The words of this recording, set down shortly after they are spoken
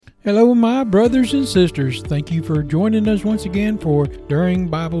Hello, my brothers and sisters. Thank you for joining us once again for During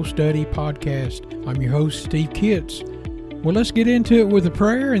Bible Study Podcast. I'm your host, Steve Kitts. Well, let's get into it with a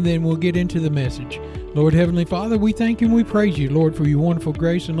prayer, and then we'll get into the message. Lord Heavenly Father, we thank you and we praise you, Lord, for your wonderful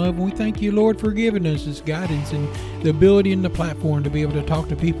grace and love. And we thank you, Lord, for giving us this guidance and the ability and the platform to be able to talk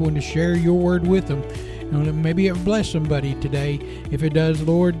to people and to share your word with them. And maybe it will bless somebody today. If it does,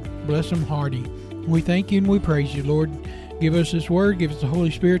 Lord, bless them hearty. We thank you and we praise you, Lord. Give us this word, give us the Holy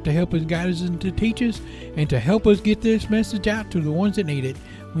Spirit to help us, guide us, and to teach us, and to help us get this message out to the ones that need it.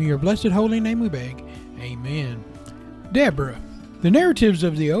 In your blessed holy name we beg. Amen. Deborah. The narratives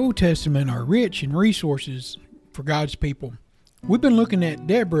of the Old Testament are rich in resources for God's people. We've been looking at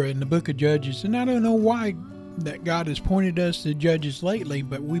Deborah in the book of Judges, and I don't know why that God has pointed us to Judges lately,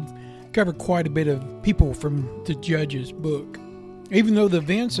 but we've covered quite a bit of people from the Judges book. Even though the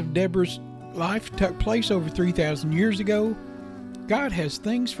events of Deborah's life took place over 3,000 years ago, God has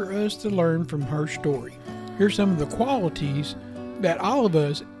things for us to learn from her story. Here's some of the qualities that all of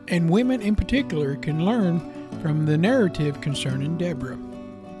us, and women in particular, can learn from the narrative concerning Deborah.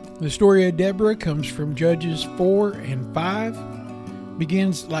 The story of Deborah comes from Judges 4 and 5,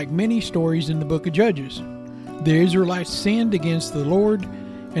 begins like many stories in the book of Judges. The Israelites sinned against the Lord,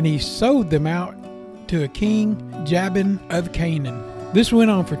 and he sold them out to a king, Jabin of Canaan. This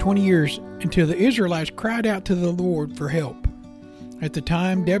went on for 20 years until the Israelites cried out to the Lord for help. At the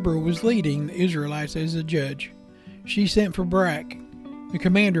time, Deborah was leading the Israelites as a judge. She sent for Barak, the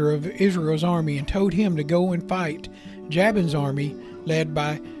commander of Israel's army, and told him to go and fight Jabin's army led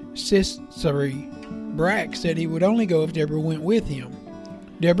by Sisera. Barak said he would only go if Deborah went with him.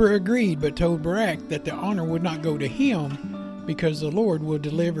 Deborah agreed, but told Barak that the honor would not go to him because the Lord would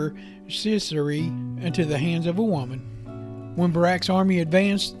deliver Sisera into the hands of a woman. When Barak's army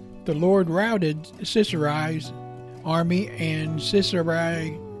advanced, the Lord routed Sisera's army, and Sisera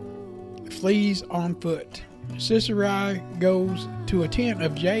flees on foot. Sisera goes to a tent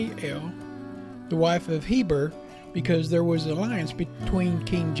of Jael, the wife of Heber, because there was an alliance between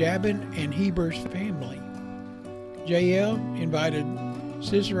King Jabin and Heber's family. Jael invited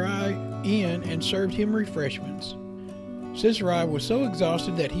Sisera in and served him refreshments. Sisera was so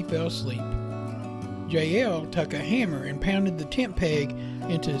exhausted that he fell asleep. Jael took a hammer and pounded the tent peg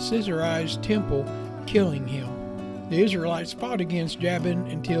into Sisera's temple, killing him. The Israelites fought against Jabin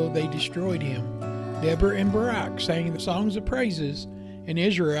until they destroyed him. Deborah and Barak sang the songs of praises, and the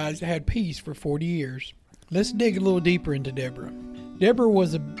Israelites had peace for 40 years. Let's dig a little deeper into Deborah. Deborah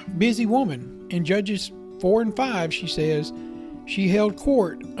was a busy woman. In Judges 4 and 5, she says, she held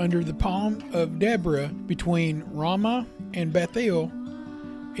court under the palm of Deborah between Ramah and Bethel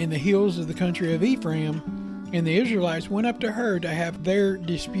in the hills of the country of Ephraim, and the Israelites went up to her to have their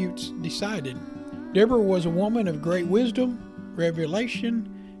disputes decided. Deborah was a woman of great wisdom,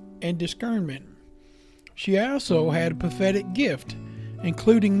 revelation, and discernment. She also had a prophetic gift,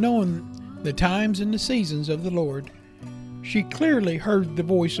 including knowing the times and the seasons of the Lord. She clearly heard the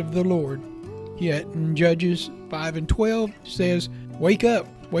voice of the Lord. Yet in Judges 5 and 12 says, wake up,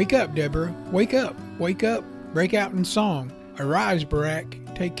 Deborah, wake up, break out in song. Arise, Barak,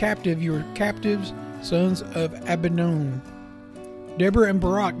 take captive your captives, sons of Abinon. Deborah and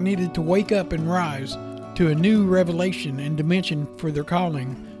Barak needed to wake up and rise to a new revelation and dimension for their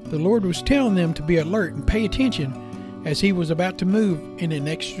calling. The Lord was telling them to be alert and pay attention as he was about to move in an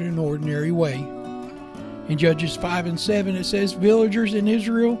extraordinary way. In Judges 5 and 7 it says, villagers in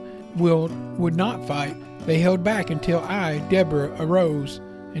Israel would not fight. They held back until I, Deborah, arose,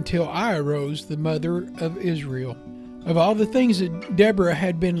 the mother of Israel. Of all the things that Deborah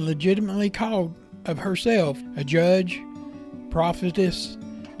had been legitimately called of herself, a judge, prophetess,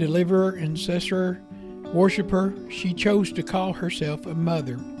 deliverer, intercessor, worshiper, she chose to call herself a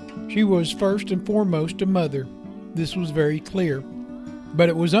mother. She was first and foremost a mother. This was very clear. But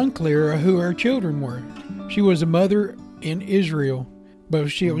it was unclear who her children were. She was a mother in Israel, but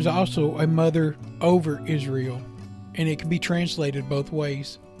she was also a mother over Israel, and it can be translated both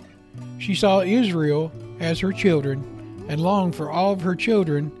ways. She saw Israel as her children and longed for all of her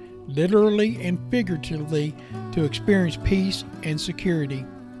children, literally and figuratively, to experience peace and security.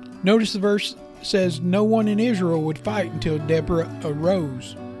 Notice the verse says no one in Israel would fight until Deborah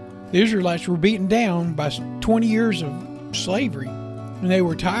arose. The Israelites were beaten down by 20 years of slavery, and they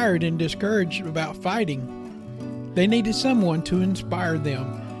were tired and discouraged about fighting. They needed someone to inspire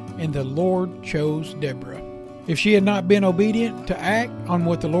them, and the Lord chose Deborah. If she had not been obedient to act on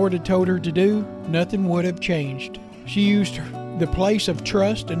what the Lord had told her to do, nothing would have changed. She used the place of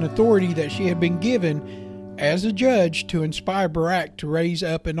trust and authority that she had been given as a judge to inspire Barak to raise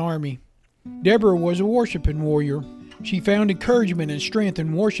up an army. Deborah was a worshiping warrior. She found encouragement and strength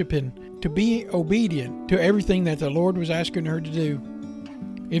in worshiping, to be obedient to everything that the Lord was asking her to do.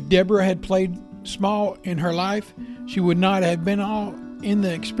 If Deborah had played small in her life, she would not have been all in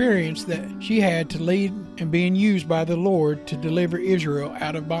the experience that she had to lead and being used by the Lord to deliver Israel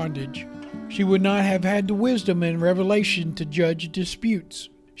out of bondage. She would not have had the wisdom and revelation to judge disputes.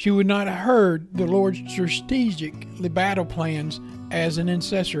 She would not have heard the Lord's strategic battle plans as an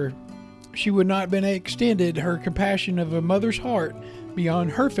intercessor. She would not have been extended her compassion of a mother's heart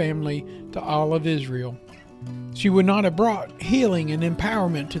beyond her family to all of Israel. She would not have brought healing and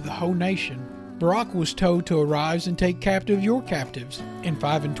empowerment to the whole nation. Barak was told to arise and take captive your captives. In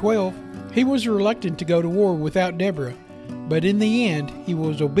 5 and 12, he was reluctant to go to war without Deborah, but in the end he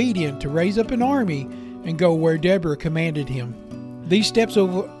was obedient to raise up an army and go where Deborah commanded him. These steps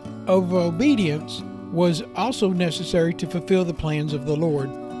of obedience was also necessary to fulfill the plans of the Lord.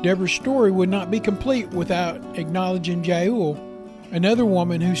 Deborah's story would not be complete without acknowledging Jael, another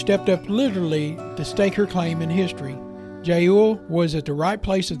woman who stepped up literally to stake her claim in history. Jael was at the right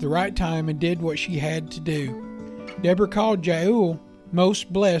place at the right time and did what she had to do. Deborah called Jael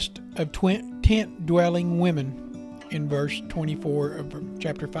most blessed of tent-dwelling women in verse 24 of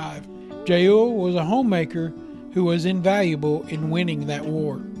chapter 5. Jael was a homemaker who was invaluable in winning that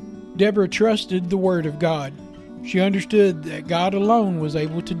war. Deborah trusted the word of God. She understood that God alone was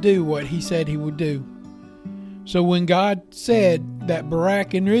able to do what he said he would do. So when God said that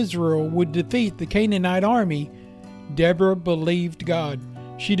Barak and Israel would defeat the Canaanite army, Deborah believed God.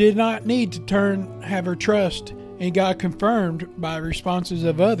 She did not need to have her trust in God confirmed by responses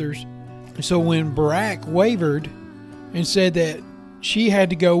of others. So when Barak wavered and said that she had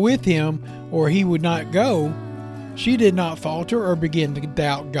to go with him or he would not go, she did not falter or begin to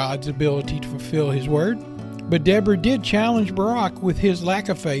doubt God's ability to fulfill his word. But Deborah did challenge Barak with his lack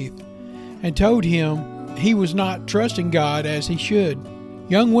of faith and told him he was not trusting God as he should.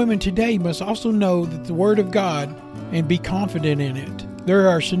 Young women today must also know that the word of God and be confident in it. There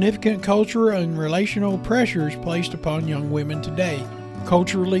are significant cultural and relational pressures placed upon young women today.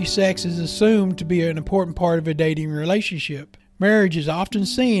 Culturally, sex is assumed to be an important part of a dating relationship. Marriage is often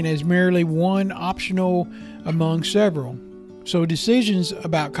seen as merely one optional among several. So decisions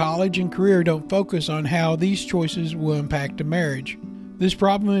about college and career don't focus on how these choices will impact a marriage. This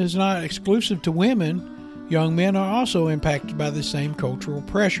problem is not exclusive to women. Young men are also impacted by the same cultural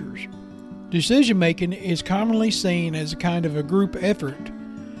pressures. Decision-making is commonly seen as a kind of a group effort,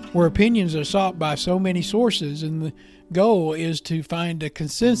 where opinions are sought by so many sources, and the goal is to find a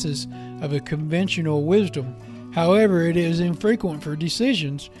consensus of a conventional wisdom. However, it is infrequent for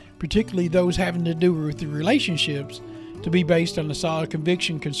decisions, particularly those having to do with the relationships, to be based on a solid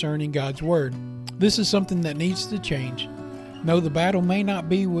conviction concerning God's Word. This is something that needs to change. No, the battle may not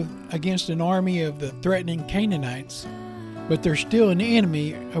be against an army of the threatening Canaanites, but there's still an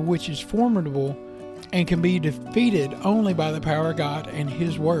enemy of which is formidable and can be defeated only by the power of God and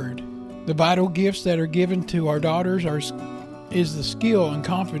His Word. The vital gifts that are given to our daughters is the skill and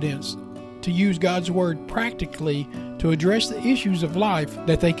confidence to use God's Word practically to address the issues of life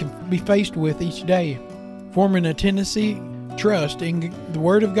that they can be faced with each day. Forming a tendency, trust in the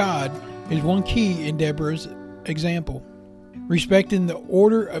Word of God is one key in Deborah's example. Respecting the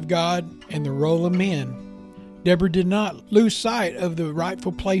order of God and the role of men. Deborah did not lose sight of the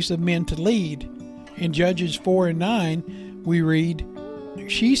rightful place of men to lead. In Judges 4 and 9, we read,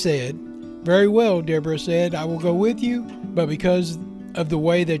 "She said, 'Very well,' Deborah said, 'I will go with you, but because of the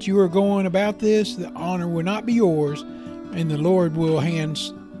way that you are going about this, the honor will not be yours, and the Lord will hand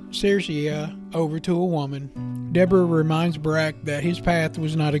Sisera over to a woman.'" Deborah reminds Barak that his path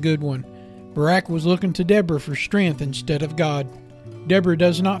was not a good one. Barak was looking to Deborah for strength instead of God. Deborah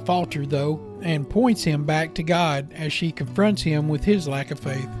does not falter, though, and points him back to God as she confronts him with his lack of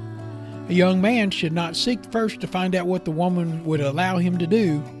faith. A young man should not seek first to find out what the woman would allow him to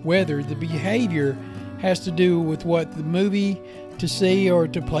do, whether the behavior has to do with what the movie to see or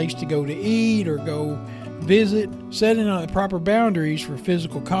the place to go to eat or go visit, setting on the proper boundaries for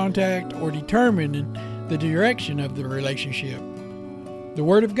physical contact, or determining the direction of the relationship. The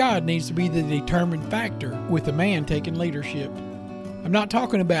Word of God needs to be the determined factor with a man taking leadership. I'm not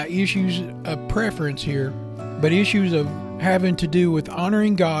talking about issues of preference here, but issues of having to do with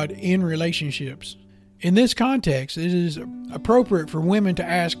honoring God in relationships. In this context, it is appropriate for women to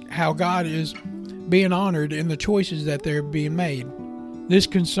ask how God is being honored in the choices that they're being made. This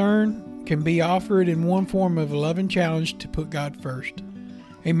concern can be offered in one form of a loving challenge to put God first.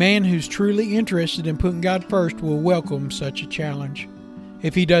 A man who's truly interested in putting God first will welcome such a challenge.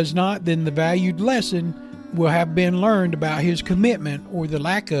 If he does not, then the valued lesson will have been learned about his commitment or the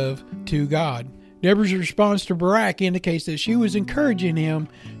lack of to God. Deborah's response to Barak indicates that she was encouraging him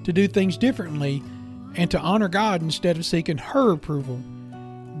to do things differently and to honor God instead of seeking her approval.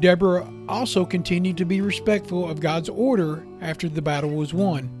 Deborah also continued to be respectful of God's order after the battle was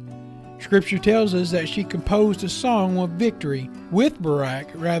won. Scripture tells us that she composed a song of victory with Barak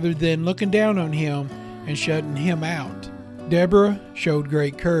rather than looking down on him and shutting him out. Deborah showed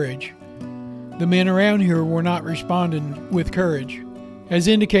great courage. The men around her were not responding with courage. As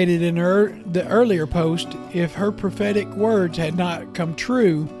indicated in the earlier post, if her prophetic words had not come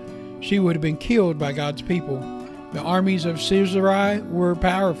true, she would have been killed by God's people. The armies of Sisera were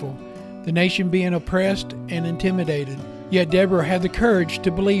powerful, the nation being oppressed and intimidated. Yet Deborah had the courage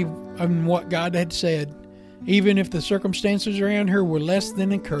to believe in what God had said, even if the circumstances around her were less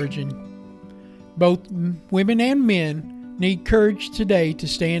than encouraging. Both women and men need courage today to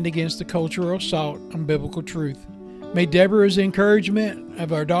stand against the cultural assault on biblical truth. May Deborah's encouragement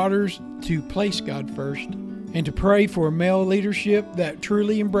of our daughters to place God first and to pray for a male leadership that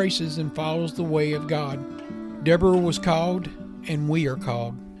truly embraces and follows the way of God. Deborah was called, and we are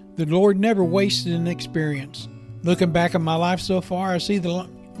called. The Lord never wasted an experience. Looking back on my life so far, I see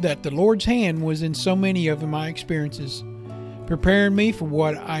that the Lord's hand was in so many of my experiences, preparing me for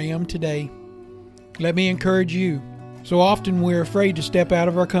what I am today. Let me encourage you. So often we're afraid to step out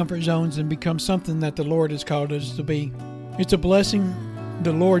of our comfort zones and become something that the Lord has called us to be. It's a blessing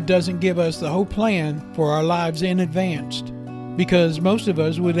the Lord doesn't give us the whole plan for our lives in advance, because most of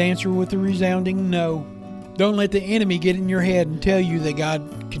us would answer with a resounding no. Don't let the enemy get in your head and tell you that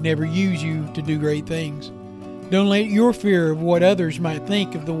God can never use you to do great things. Don't let your fear of what others might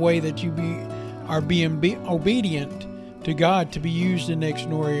think of the way that you are being obedient to God to be used in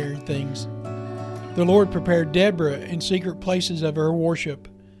extraordinary things. The Lord prepared Deborah in secret places of her worship,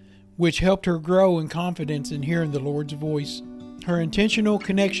 which helped her grow in confidence in hearing the Lord's voice. Her intentional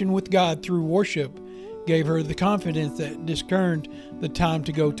connection with God through worship gave her the confidence that discerned the time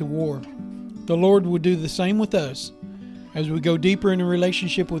to go to war. The Lord will do the same with us. As we go deeper in a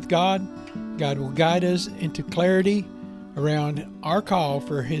relationship with God, God will guide us into clarity around our call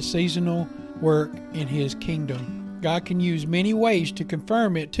for His seasonal work in His kingdom. God can use many ways to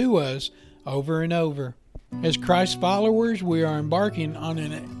confirm it to us over and over. As Christ's followers, we are embarking on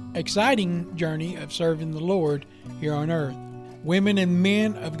an exciting journey of serving the Lord here on earth. Women and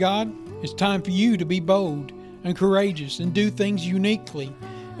men of God, it's time for you to be bold and courageous and do things uniquely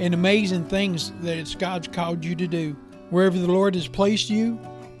and amazing things that God's called you to do. Wherever the Lord has placed you,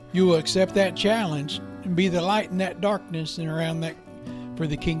 you will accept that challenge and be the light in that darkness and around that for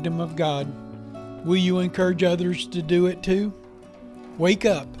the kingdom of God. Will you encourage others to do it too? Wake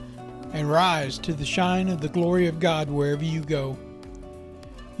up and rise to the shine of the glory of God wherever you go.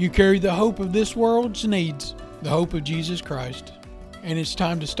 You carry the hope of this world's needs, the hope of Jesus Christ. And it's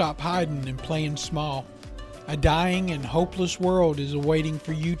time to stop hiding and playing small. A dying and hopeless world is awaiting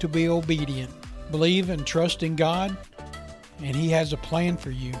for you to be obedient. Believe and trust in God, and He has a plan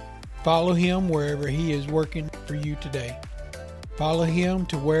for you. Follow Him wherever He is working for you today. Follow Him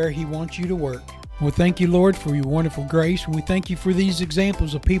to where He wants you to work. Well, thank you, Lord, for your wonderful grace. And we thank you for these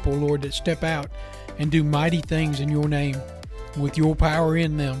examples of people, Lord, that step out and do mighty things in your name with your power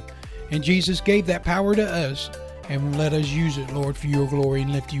in them. And Jesus gave that power to us, and let us use it, Lord, for your glory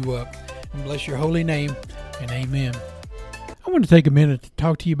and lift you up. And bless your holy name, and amen. I want to take a minute to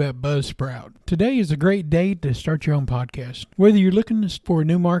talk to you about Buzzsprout. Today is a great day to start your own podcast. Whether you're looking for a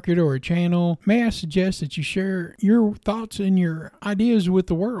new market or a channel, may I suggest that you share your thoughts and your ideas with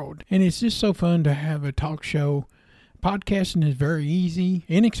the world. And it's just so fun to have a talk show. Podcasting is very easy,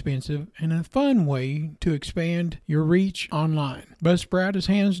 inexpensive, and a fun way to expand your reach online. Buzzsprout is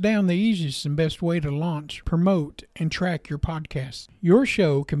hands down the easiest and best way to launch, promote, and track your podcast. Your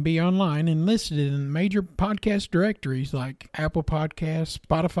show can be online and listed in major podcast directories like Apple Podcasts,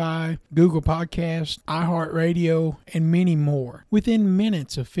 Spotify, Google Podcasts, iHeartRadio, and many more within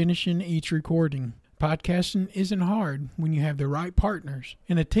minutes of finishing each recording. Podcasting isn't hard when you have the right partners.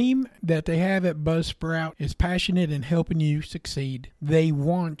 And a team that they have at Buzzsprout is passionate in helping you succeed. They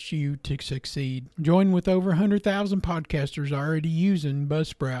want you to succeed. Join with over 100,000 podcasters already using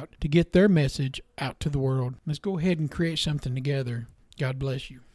Buzzsprout to get their message out to the world. Let's go ahead and create something together. God bless you.